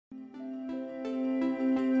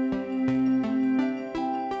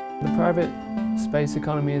private space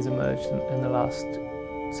economy has emerged in the last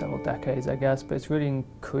several decades, I guess, but it's really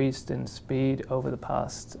increased in speed over the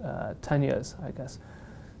past 10 years, I guess.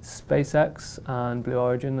 SpaceX and Blue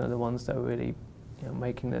Origin are the ones that are really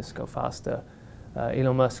making this go faster.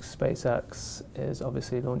 Elon Musk's SpaceX is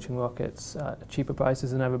obviously launching rockets at cheaper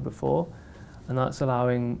prices than ever before, and that's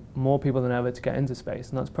allowing more people than ever to get into space,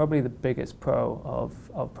 and that's probably the biggest pro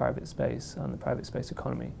of private space and the private space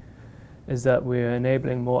economy, is that we're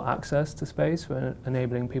enabling more access to space, we're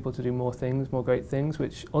enabling people to do more things, more great things,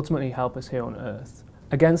 which ultimately help us here on Earth.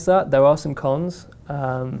 Against that, there are some cons.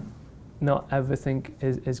 Not everything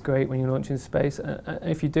is great when you launch into space.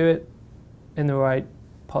 If you do it in the right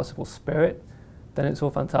possible spirit, then it's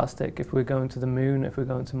all fantastic. If we're going to the moon, if we're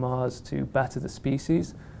going to Mars to better the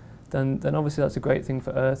species, then obviously that's a great thing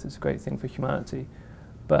for Earth, it's a great thing for humanity.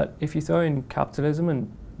 But if you throw in capitalism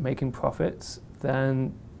and making profits,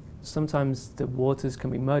 then sometimes the waters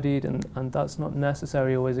can be muddied, and that's not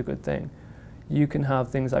necessarily always a good thing. You can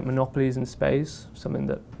have things like monopolies in space, something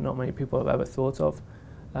that not many people have ever thought of,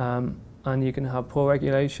 and you can have poor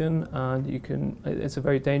regulation, and it's a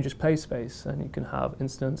very dangerous place, space, and you can have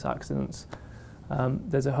incidents, accidents.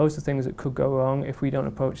 There's a host of things that could go wrong if we don't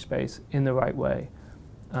approach space in the right way.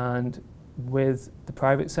 And with the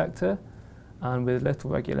private sector and with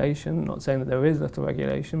little regulation, not saying that there is little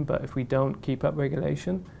regulation, but if we don't keep up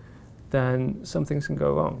regulation, then some things can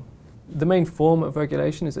go wrong. The main form of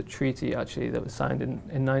regulation is a treaty, actually, that was signed in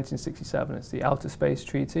 1967. It's the Outer Space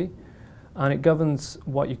Treaty, and it governs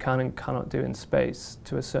what you can and cannot do in space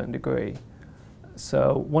to a certain degree.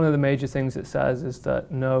 So one of the major things it says is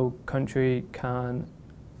that no country can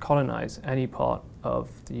colonize any part of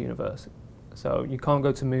the universe. So you can't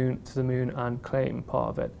go to the moon and claim part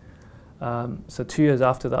of it. So 2 years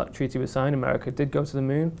after that treaty was signed, America did go to the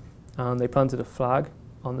moon, and they planted a flag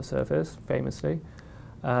on the surface, famously.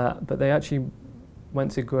 But they actually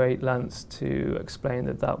went to great lengths to explain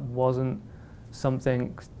that that wasn't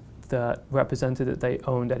something that represented that they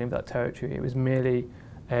owned any of that territory. It was merely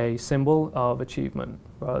a symbol of achievement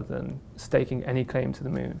rather than staking any claim to the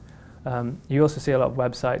moon. You also see a lot of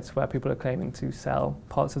websites where people are claiming to sell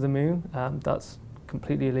parts of the moon. That's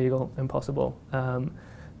completely illegal, impossible.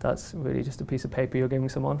 That's really just a piece of paper you're giving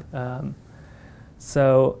someone.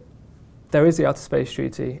 So there is the Outer Space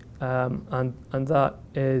Treaty, and that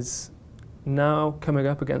is now coming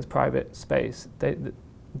up against private space.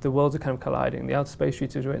 The worlds are kind of colliding. The Outer Space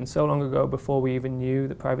Treaty was written so long ago, before we even knew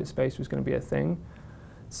that private space was going to be a thing.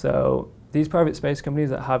 So these private space companies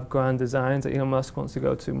that have grand designs, that Elon Musk wants to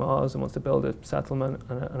go to Mars and wants to build a settlement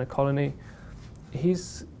and a colony,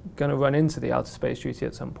 he's going to run into the Outer Space Treaty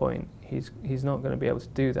at some point. He's not going to be able to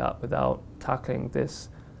do that without tackling this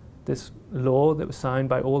law that was signed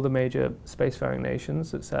by all the major spacefaring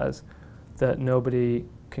nations that says that nobody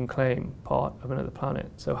can claim part of another planet.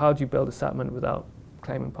 So how do you build a settlement without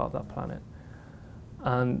claiming part of that planet?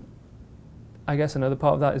 And I guess another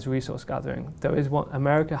part of that is resource gathering.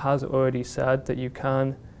 America has already said that you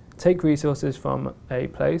can take resources from a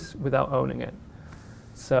place without owning it.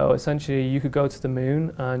 So essentially you could go to the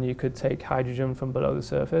moon and you could take hydrogen from below the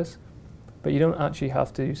surface, but you don't actually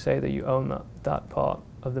have to say that you own that part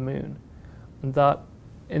of the moon. And that,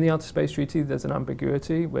 in the Outer Space Treaty, there's an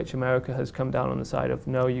ambiguity, which America has come down on the side of,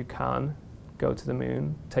 no, you can go to the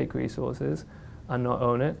moon, take resources, and not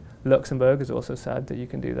own it. Luxembourg has also said that you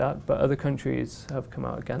can do that, but other countries have come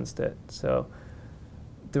out against it. So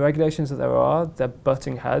the regulations that there are, they're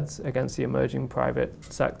butting heads against the emerging private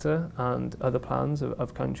sector and other plans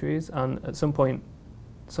of countries, and at some point,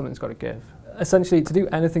 something's got to give. Essentially, to do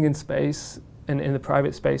anything in space, in the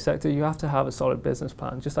private space sector, you have to have a solid business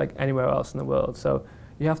plan, just like anywhere else in the world. So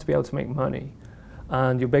you have to be able to make money.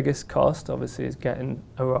 And your biggest cost, obviously, is getting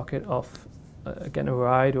a rocket off, getting a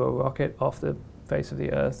ride or a rocket off the face of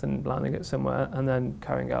the Earth and landing it somewhere, and then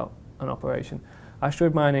carrying out an operation.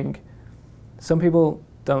 Asteroid mining, some people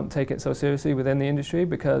don't take it so seriously within the industry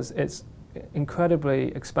because it's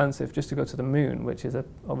incredibly expensive just to go to the moon, which is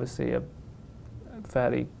obviously a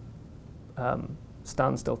fairly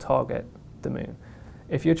standstill target, the moon.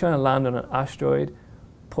 If you're trying to land on an asteroid,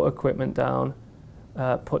 put equipment down,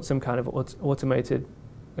 put some kind of automated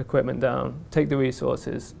equipment down, take the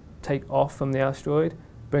resources, take off from the asteroid,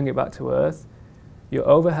 bring it back to Earth, your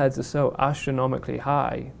overheads are so astronomically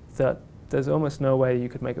high that there's almost no way you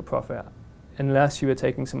could make a profit unless you were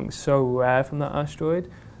taking something so rare from that asteroid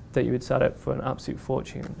that you would sell it for an absolute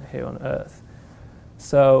fortune here on Earth.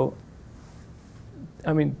 So,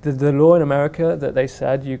 I mean, the law in America that they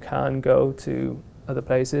said you can go to other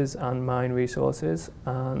places and mine resources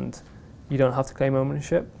and you don't have to claim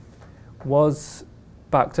ownership was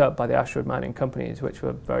backed up by the asteroid mining companies, which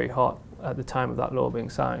were very hot at the time of that law being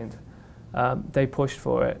signed. They pushed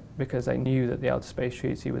for it because they knew that the Outer Space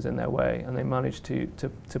Treaty was in their way, and they managed to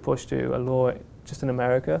push through a law just in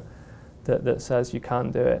America that says you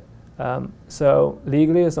can do it. So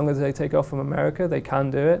legally, as long as they take off from America, they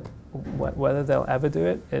can do it. Whether they'll ever do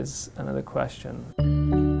it is another question.